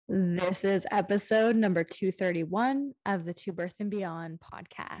This is episode number 231 of the To Birth and Beyond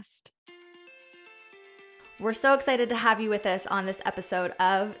podcast. We're so excited to have you with us on this episode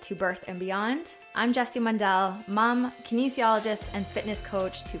of To Birth and Beyond. I'm Jessie Mundell, mom, kinesiologist, and fitness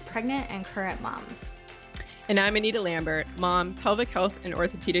coach to pregnant and current moms. And I'm Anita Lambert, mom, pelvic health, and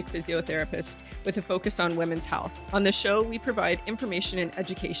orthopedic physiotherapist with a focus on women's health. On the show, we provide information and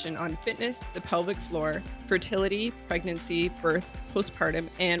education on fitness, the pelvic floor, fertility, pregnancy, birth, postpartum,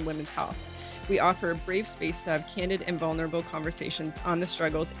 and women's health. We offer a brave space to have candid and vulnerable conversations on the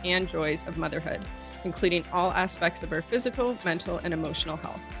struggles and joys of motherhood, including all aspects of our physical, mental, and emotional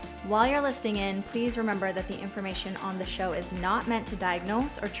health. While you're listening in, please remember that the information on the show is not meant to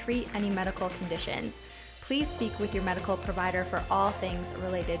diagnose or treat any medical conditions. Please speak with your medical provider for all things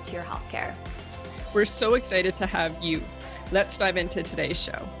related to your healthcare. We're so excited to have you. Let's dive into today's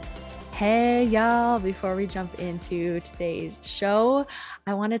show. Hey, y'all. Before we jump into today's show,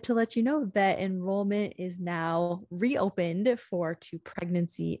 I wanted to let you know that enrollment is now reopened for To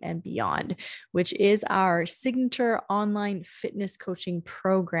Pregnancy and Beyond, which is our signature online fitness coaching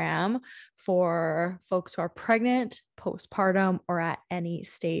program for folks who are pregnant, postpartum, or at any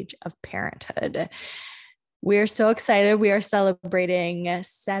stage of parenthood. We're so excited. We are celebrating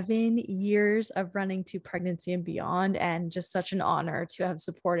 7 years of running To Pregnancy and Beyond, and just such an honor to have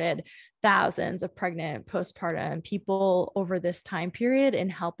supported thousands of pregnant, postpartum people over this time period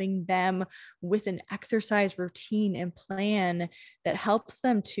and helping them with an exercise routine and plan that helps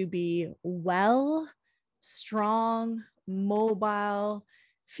them to be well, strong, mobile,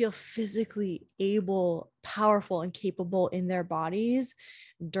 feel physically able, powerful, and capable in their bodies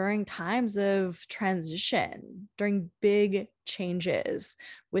during times of transition, during big changes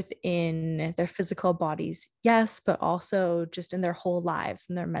within their physical bodies, yes, but also just in their whole lives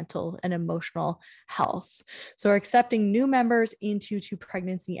and their mental and emotional health. So we're accepting new members into To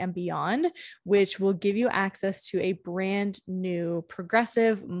Pregnancy and Beyond, which will give you access to a brand new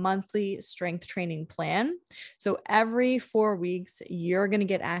progressive monthly strength training plan. So every 4 weeks, you're going to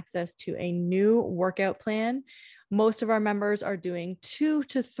get access to a new workout plan. Most of our members are doing 2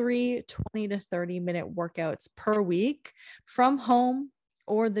 to 3 20 to 30 minute workouts per week from home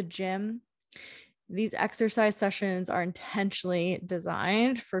or the gym. These exercise sessions are intentionally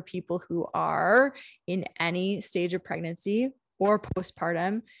designed for people who are in any stage of pregnancy or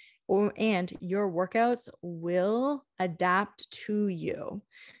postpartum, and your workouts will adapt to you.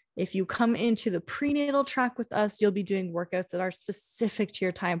 If you come into the prenatal track with us, you'll be doing workouts that are specific to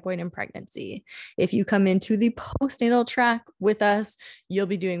your time point in pregnancy. If you come into the postnatal track with us, you'll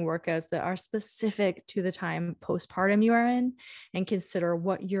be doing workouts that are specific to the time postpartum you are in, and consider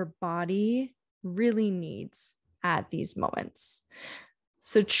what your body really needs at these moments.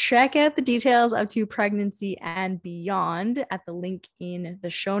 So check out the details of To Pregnancy and Beyond at the link in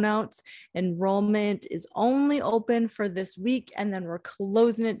the show notes. Enrollment is only open for this week, and then we're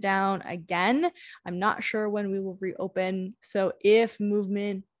closing it down again. I'm not sure when we will reopen. So if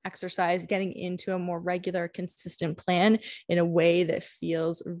movement, exercise, getting into a more regular, consistent plan in a way that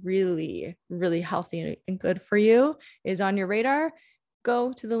feels really, really healthy and good for you is on your radar,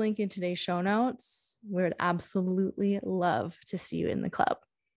 go to the link in today's show notes. We would absolutely love to see you in the club.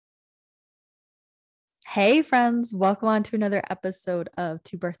 Hey friends, welcome on to another episode of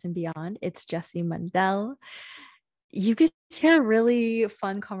To Birth and Beyond. It's Jessie Mundell. You get to hear a really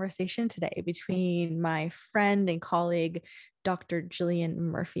fun conversation today between my friend and colleague, Dr. Jillian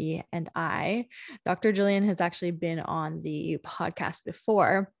Murphy, and I. Dr. Jillian has actually been on the podcast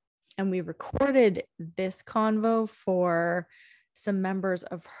before, and we recorded this convo for some members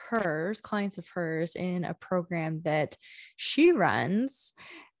of hers, clients of hers, in a program that she runs.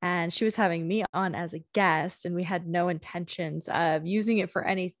 And she was having me on as a guest, and we had no intentions of using it for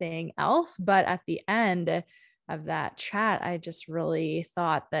anything else. But at the end of that chat, I just really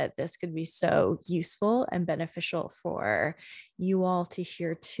thought that this could be so useful and beneficial for you all to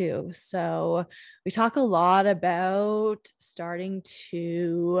hear too. So we talk a lot about starting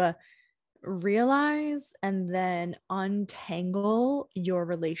to realize and then untangle your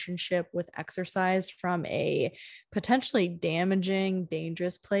relationship with exercise from a potentially damaging,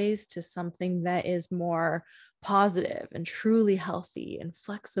 dangerous place to something that is more positive and truly healthy and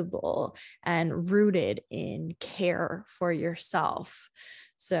flexible and rooted in care for yourself.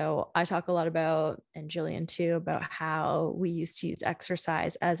 So I talk a lot about, and Jillian too, about how we used to use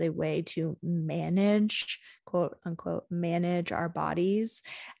exercise as a way to manage, quote unquote, manage our bodies,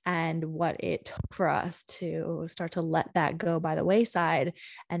 and what it took for us to start to let that go by the wayside,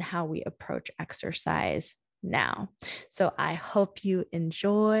 and how we approach exercise now. So I hope you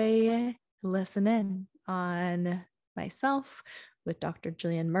enjoy listening on myself, with Dr.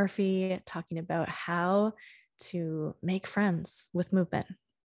 Jillian Murphy, talking about how to make friends with movement.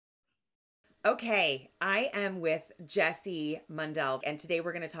 Okay, I am with Jessie Mundell, and today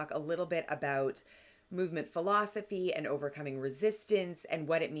we're going to talk a little bit about movement philosophy and overcoming resistance and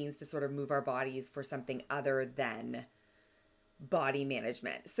what it means to sort of move our bodies for something other than body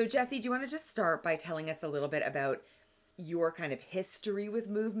management. So, Jessie, do you want to just start by telling us a little bit about your kind of history with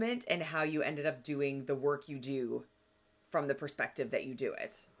movement and how you ended up doing the work you do from the perspective that you do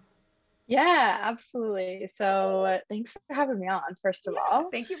it? Yeah, absolutely. So thanks for having me on, first of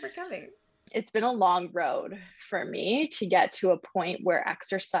all. Thank you for coming. It's been a long road for me to get to a point where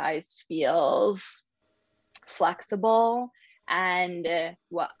exercise feels flexible and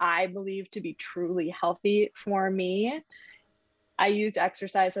what I believe to be truly healthy for me. I used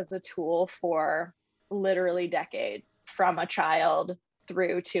exercise as a tool for literally decades, from a child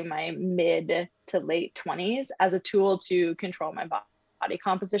through to my mid to late 20s, as a tool to control my body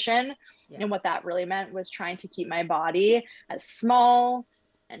composition. Yeah. And what that really meant was trying to keep my body as small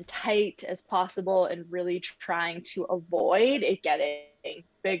and tight as possible, and really trying to avoid it getting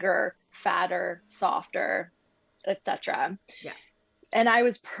bigger, fatter, softer, etc. Yeah. And I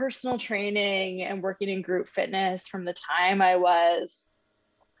was personal training and working in group fitness from the time I was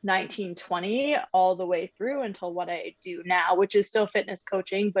 19, 20, all the way through until what I do now, which is still fitness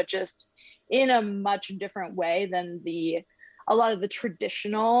coaching, but just in a much different way than a lot of the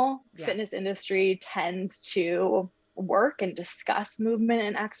traditional fitness industry tends to work and discuss movement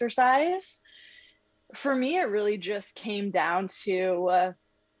and exercise. For me, it really just came down to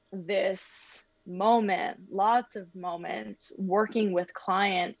this moment, lots of moments working with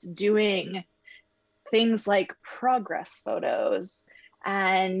clients, doing things like progress photos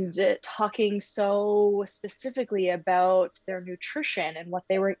and talking so specifically about their nutrition and what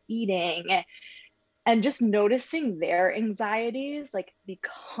they were eating, and just noticing their anxieties, like the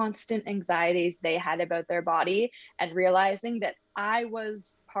constant anxieties they had about their body, and realizing that I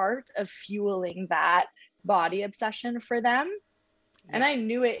was part of fueling that body obsession for them. And I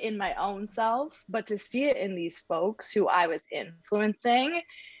knew it in my own self, but to see it in these folks who I was influencing,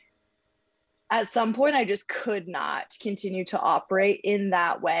 at some point, I just could not continue to operate in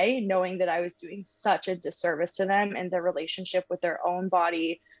that way, knowing that I was doing such a disservice to them and their relationship with their own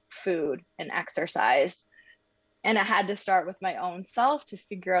body, food, and exercise. And I had to start with my own self to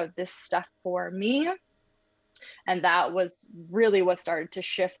figure out this stuff for me. And that was really what started to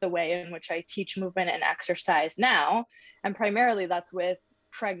shift the way in which I teach movement and exercise now. And primarily that's with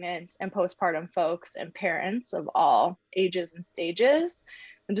pregnant and postpartum folks and parents of all ages and stages,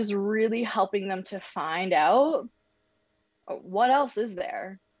 and just really helping them to find out what else is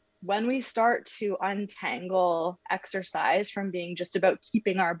there. When we start to untangle exercise from being just about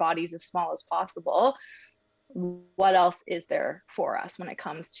keeping our bodies as small as possible, what else is there for us when it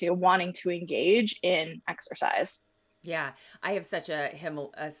comes to wanting to engage in exercise? Yeah, I have such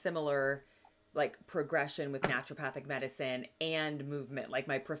a similar like progression with naturopathic medicine and movement, like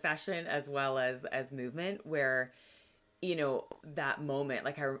my profession as well as movement, where that moment,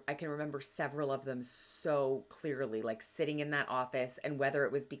 like I can remember several of them so clearly, like sitting in that office, and whether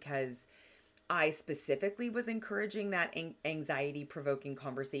it was because I specifically was encouraging that anxiety provoking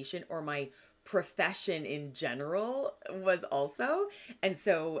conversation, or my profession in general was also. And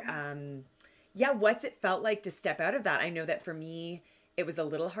so, what's it felt like to step out of that? I know that for me, it was a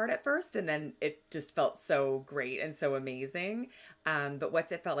little hard at first, and then it just felt so great and so amazing. But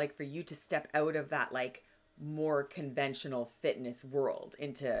what's it felt like for you to step out of that, like, more conventional fitness world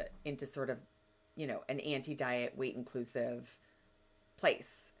into sort of, an anti-diet, weight inclusive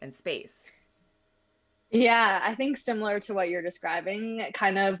place and space? Yeah, I think similar to what you're describing,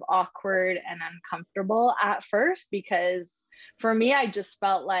 kind of awkward and uncomfortable at first, because for me, I just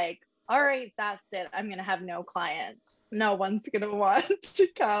felt like, all right, that's it. I'm going to have no clients. No one's going to want to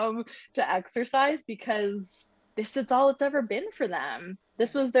come to exercise, because this is all it's ever been for them.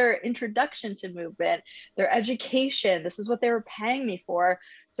 This was their introduction to movement, their education. This is what they were paying me for.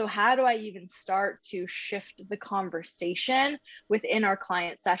 So how do I even start to shift the conversation within our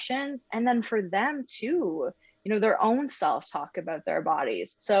client sessions? And then for them too, their own self-talk about their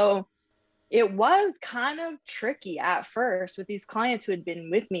bodies. So it was kind of tricky at first with these clients who had been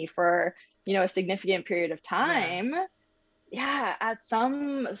with me for, a significant period of time. Yeah,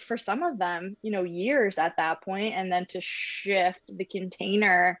 for some of them, years at that point, and then to shift the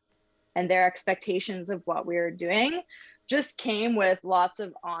container and their expectations of what we were doing just came with lots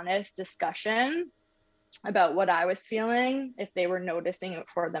of honest discussion about what I was feeling, if they were noticing it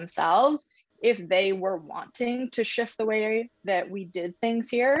for themselves, if they were wanting to shift the way that we did things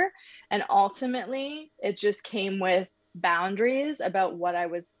here. And ultimately, it just came with boundaries about what I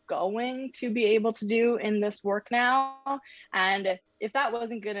was going to be able to do in this work now. And if that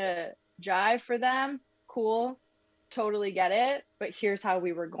wasn't going to jive for them, cool, totally get it. But here's how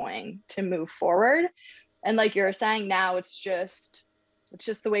we were going to move forward. And like you're saying, now it's just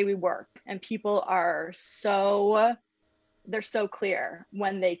the way we work. And people are they're so clear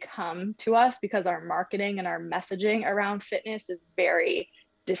when they come to us, because our marketing and our messaging around fitness is very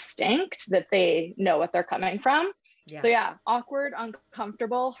distinct, that they know what they're coming from. Yeah. So yeah, awkward,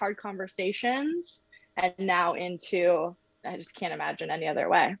 uncomfortable, hard conversations, and now into, I just can't imagine any other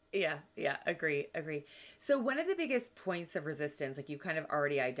way. Yeah. Agree. So one of the biggest points of resistance, like you kind of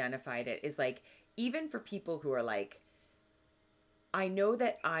already identified it, is like, even for people who are like, I know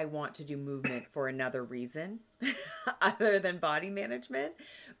that I want to do movement for another reason other than body management,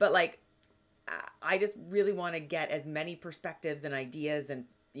 but like, I just really want to get as many perspectives and ideas and,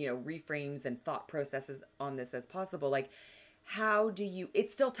 reframes and thought processes on this as possible. Like, how do you,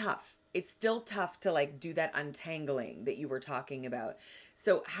 it's still tough. It's still tough to like do that untangling that you were talking about.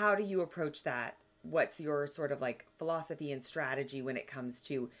 So how do you approach that? What's your sort of like philosophy and strategy when it comes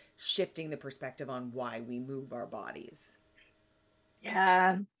to shifting the perspective on why we move our bodies?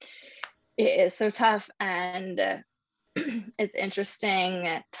 Yeah, it is so tough. And it's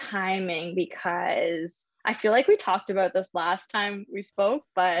interesting timing, because I feel like we talked about this last time we spoke,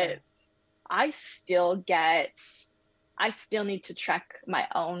 but I still need to check my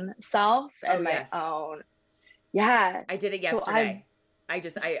own self and my own. Yeah. I did it yesterday. I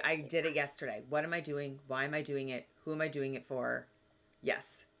did it yesterday. What am I doing? Why am I doing it? Who am I doing it for?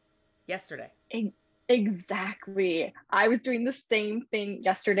 Yes. Yesterday. Exactly. I was doing the same thing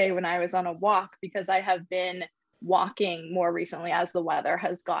yesterday when I was on a walk, because I have been walking more recently as the weather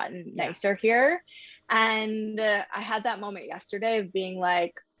has gotten nicer here. And I had that moment yesterday of being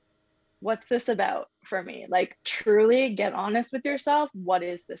like, what's this about for me? Like, truly get honest with yourself. What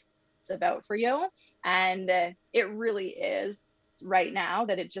is this about for you? And it really is right now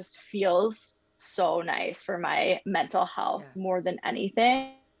that it just feels so nice for my mental health more than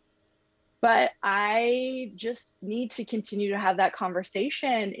anything. But I just need to continue to have that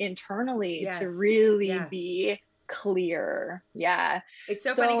conversation internally to really be clear. Yeah. It's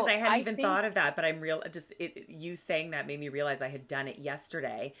so funny, because I hadn't even thought of that, but you saying that made me realize I had done it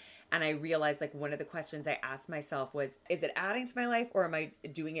yesterday. And I realized, like, one of the questions I asked myself was, is it adding to my life, or am I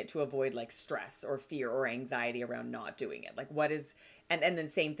doing it to avoid like stress or fear or anxiety around not doing it? Like, what is, and then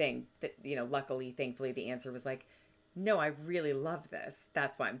same thing that, luckily, thankfully, the answer was like, no, I really love this.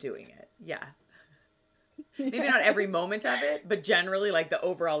 That's why I'm doing it. Yeah. Maybe not every moment of it, but generally, like, the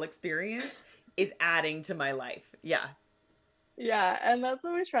overall experience is adding to my life. Yeah. Yeah. And that's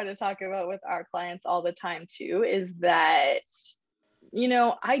what we try to talk about with our clients all the time too, is that,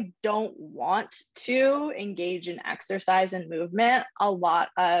 I don't want to engage in exercise and movement a lot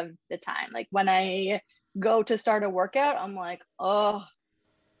of the time. Like, when I go to start a workout, I'm like, oh,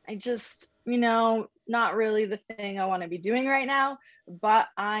 I just, not really the thing I want to be doing right now. But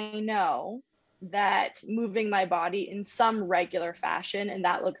I know that moving my body in some regular fashion, and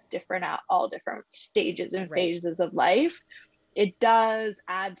that looks different at all different stages and phases of life, it does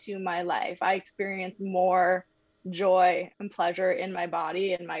add to my life. I experience more joy and pleasure in my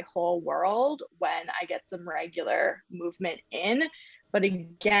body and my whole world when I get some regular movement in. But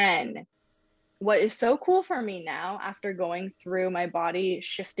again, what is so cool for me now, after going through my body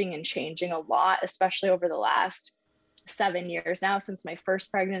shifting and changing a lot, especially over the last 7 years now, since my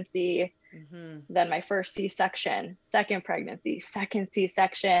first pregnancy, then my first C-section, second pregnancy, second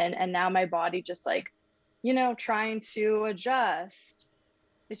C-section, and now my body just like, trying to adjust.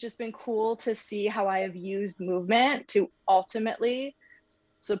 It's just been cool to see how I have used movement to ultimately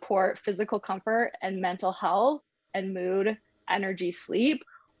support physical comfort and mental health and mood, energy, sleep,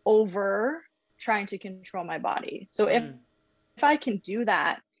 over trying to control my body. So if I can do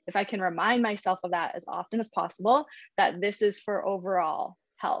that, if I can remind myself of that as often as possible, that this is for overall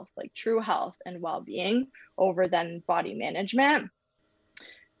health, like true health and well-being, over than body management,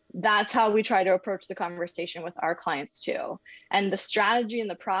 that's how we try to approach the conversation with our clients too. And the strategy and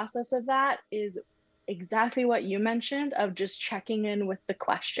the process of that is exactly what you mentioned, of just checking in with the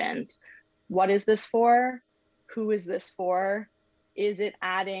questions. What is this for? Who is this for? Is it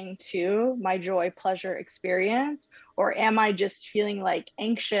adding to my joy, pleasure experience? Or am I just feeling like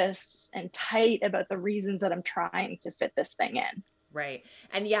anxious and tight about the reasons that I'm trying to fit this thing in? Right.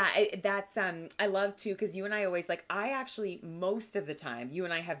 And yeah, that's, I love too, because you and I always like, I actually, most of the time, you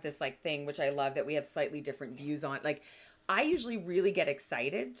and I have this like thing, which I love, that we have slightly different views on. Like, I usually really get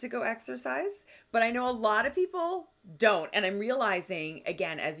excited to go exercise, but I know a lot of people don't. And I'm realizing,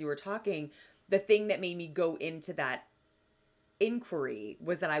 again, as you were talking, the thing that made me go into that inquiry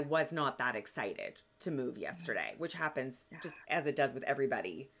was that I was not that excited to move yesterday, which happens just as it does with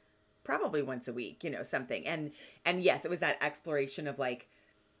everybody, probably once a week, something. And yes, it was that exploration of like,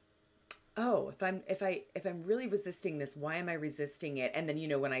 oh, if I'm really resisting this, why am I resisting it? And then,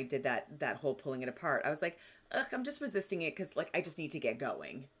 when I did that whole pulling it apart, I was like, ugh, I'm just resisting it because like I just need to get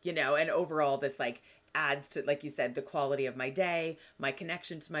going, and overall this like adds to, like you said, the quality of my day, my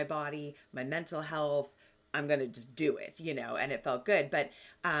connection to my body, my mental health. I'm going to just do it, and it felt good. But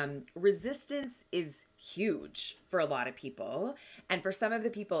resistance is huge for a lot of people. And for some of the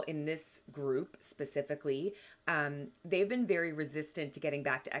people in this group specifically, they've been very resistant to getting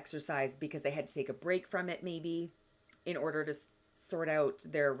back to exercise because they had to take a break from it maybe in order to sort out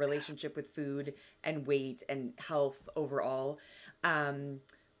their relationship with food and weight and health overall.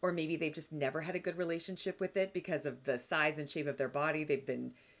 Or maybe they've just never had a good relationship with it because of the size and shape of their body. They've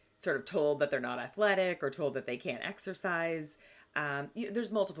been sort of told that they're not athletic or told that they can't exercise.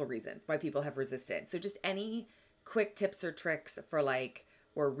 There's multiple reasons why people have resistance. So just any quick tips or tricks for like,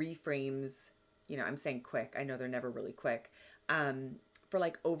 or reframes, I'm saying quick, I know they're never really quick, for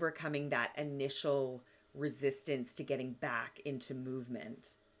like overcoming that initial resistance to getting back into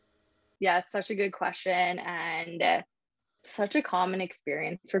movement. Yeah, it's such a good question and such a common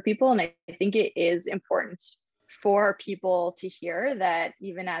experience for people. And I think it is important for people to hear that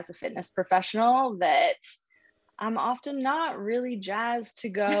even as a fitness professional, that I'm often not really jazzed to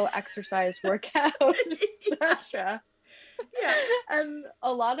go exercise, workout, etc. Yeah. And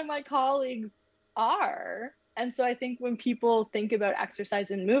a lot of my colleagues are. And so I think when people think about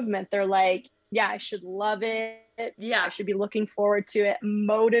exercise and movement, they're like, yeah, I should love it. Yeah. I should be looking forward to it,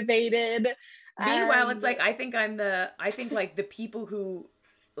 motivated. Meanwhile, it's like, I think like the people who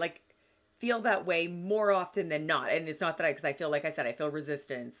like feel that way more often than not. And it's not that because I feel, like I said, I feel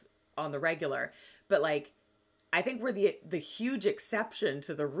resistance on the regular, but like, I think we're the huge exception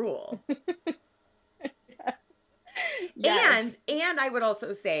to the rule. Yes. And I would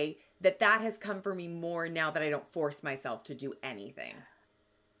also say that has come for me more now that I don't force myself to do anything.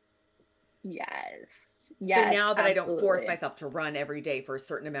 Yes. So now that I don't force myself to run every day for a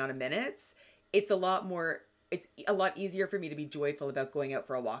certain amount of minutes, it's a lot easier for me to be joyful about going out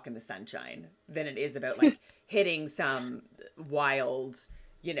for a walk in the sunshine than it is about like hitting some wild,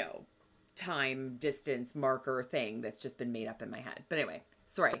 time distance marker thing that's just been made up in my head. But anyway,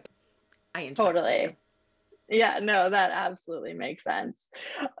 sorry. I interrupted Totally. you. Yeah, no, that absolutely makes sense.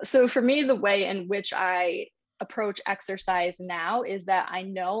 So for me, the way in which I approach exercise now is that I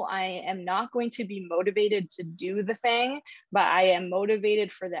know I am not going to be motivated to do the thing, but I am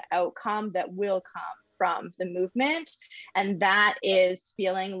motivated for the outcome that will come from the movement. And that is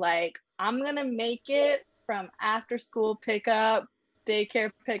feeling like I'm going to make it from after school pickup,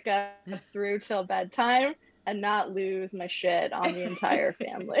 daycare pickup through till bedtime and not lose my shit on the entire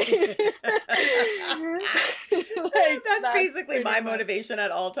family. That's basically my motivation at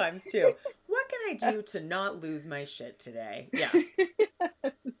all times too. What can I do to not lose my shit today? Yeah.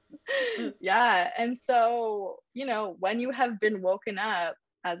 Yeah. And so, when you have been woken up,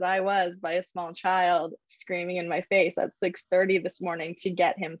 as I was, by a small child screaming in my face at 6:30 this morning to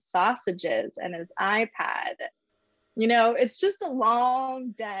get him sausages and his iPad, it's just a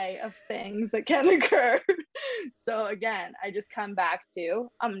long day of things that can occur. So again, I just come back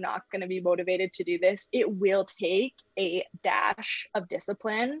to, I'm not going to be motivated to do this. It will take a dash of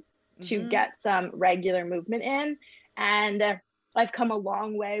discipline to get some regular movement in. And I've come a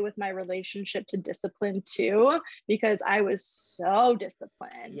long way with my relationship to discipline too, because I was so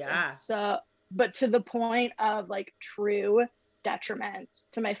disciplined. Yeah. But to the point of like true detriment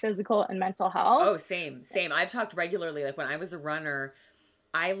to my physical and mental health. Oh, same. I've talked regularly. Like when I was a runner,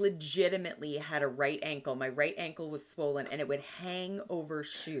 I legitimately had a right ankle. My right ankle was swollen and it would hang over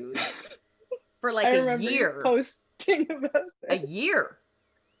shoes for like a year. Posting about this. A year.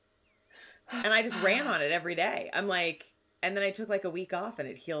 And I just ran on it every day. I'm like, and then I took like a week off and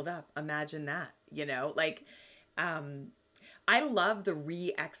it healed up. Imagine that, I love the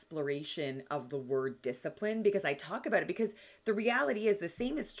re-exploration of the word discipline because I talk about it because the reality is the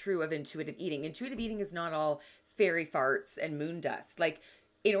same is true of intuitive eating. Intuitive eating is not all fairy farts and moon dust. Like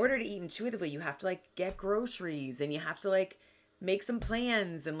in order to eat intuitively, you have to like get groceries and you have to like make some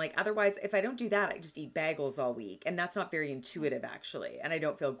plans. And like, otherwise, if I don't do that, I just eat bagels all week. And that's not very intuitive actually. And I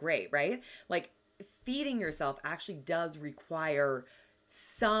don't feel great, right? Like feeding yourself actually does require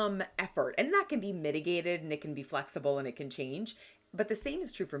some effort, and that can be mitigated and it can be flexible and it can change. But the same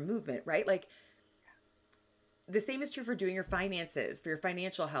is true for movement, right? Like the same is true for doing your finances, for your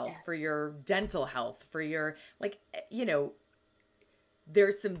financial health, for your dental health, for your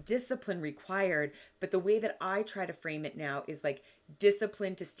there's some discipline required, but the way that I try to frame it now is like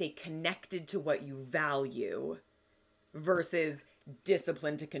discipline to stay connected to what you value versus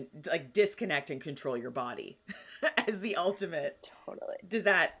discipline to like disconnect and control your body as the ultimate. Totally. Is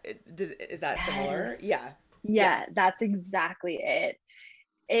that similar? Yeah, that's exactly it.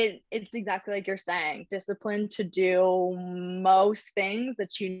 It's exactly like you're saying, discipline to do most things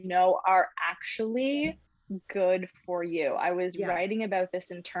that you know are actually good for you. I was writing about this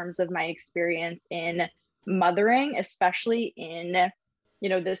in terms of my experience in mothering, especially in, you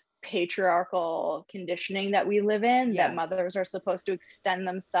know, this patriarchal conditioning that we live in, that mothers are supposed to extend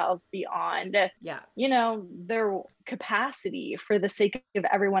themselves beyond, you know, their capacity for the sake of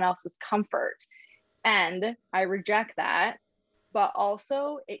everyone else's comfort. And I reject that. But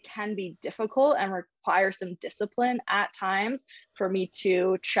also it can be difficult and require some discipline at times for me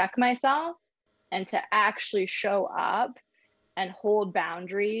to check myself and to actually show up and hold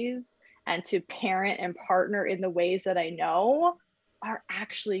boundaries and to parent and partner in the ways that I know are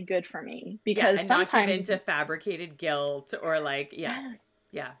actually good for me. Because and sometimes not give into fabricated guilt or like,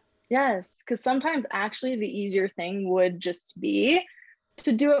 Yes, because sometimes actually the easier thing would just be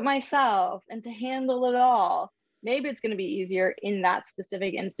to do it myself and to handle it all. Maybe it's going to be easier in that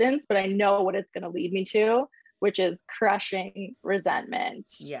specific instance, but I know what it's going to lead me to, which is crushing resentment,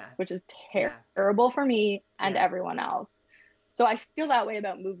 which is terrible for me and everyone else. So I feel that way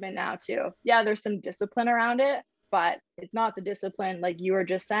about movement now too. Yeah, there's some discipline around it, but it's not the discipline like you were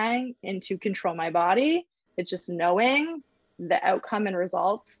just saying into control my body. It's just knowing the outcome and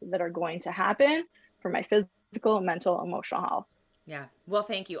results that are going to happen for my physical, mental, emotional health. Yeah. Well,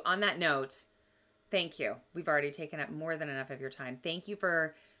 thank you. On that note, thank you. We've already taken up more than enough of your time. Thank you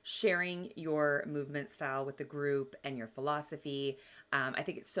for sharing your movement style with the group and your philosophy. I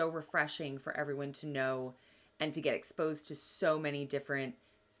think it's so refreshing for everyone to know and to get exposed to so many different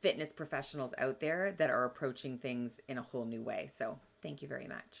fitness professionals out there that are approaching things in a whole new way. So thank you very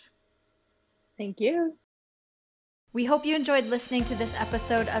much. Thank you. We hope you enjoyed listening to this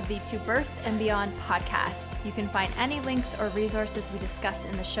episode of the To Birth and Beyond podcast. You can find any links or resources we discussed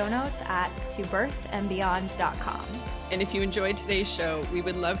in the show notes at tobirthandbeyond.com. And if you enjoyed today's show, we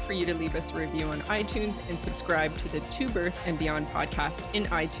would love for you to leave us a review on iTunes and subscribe to the To Birth and Beyond podcast in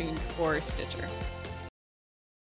iTunes or Stitcher.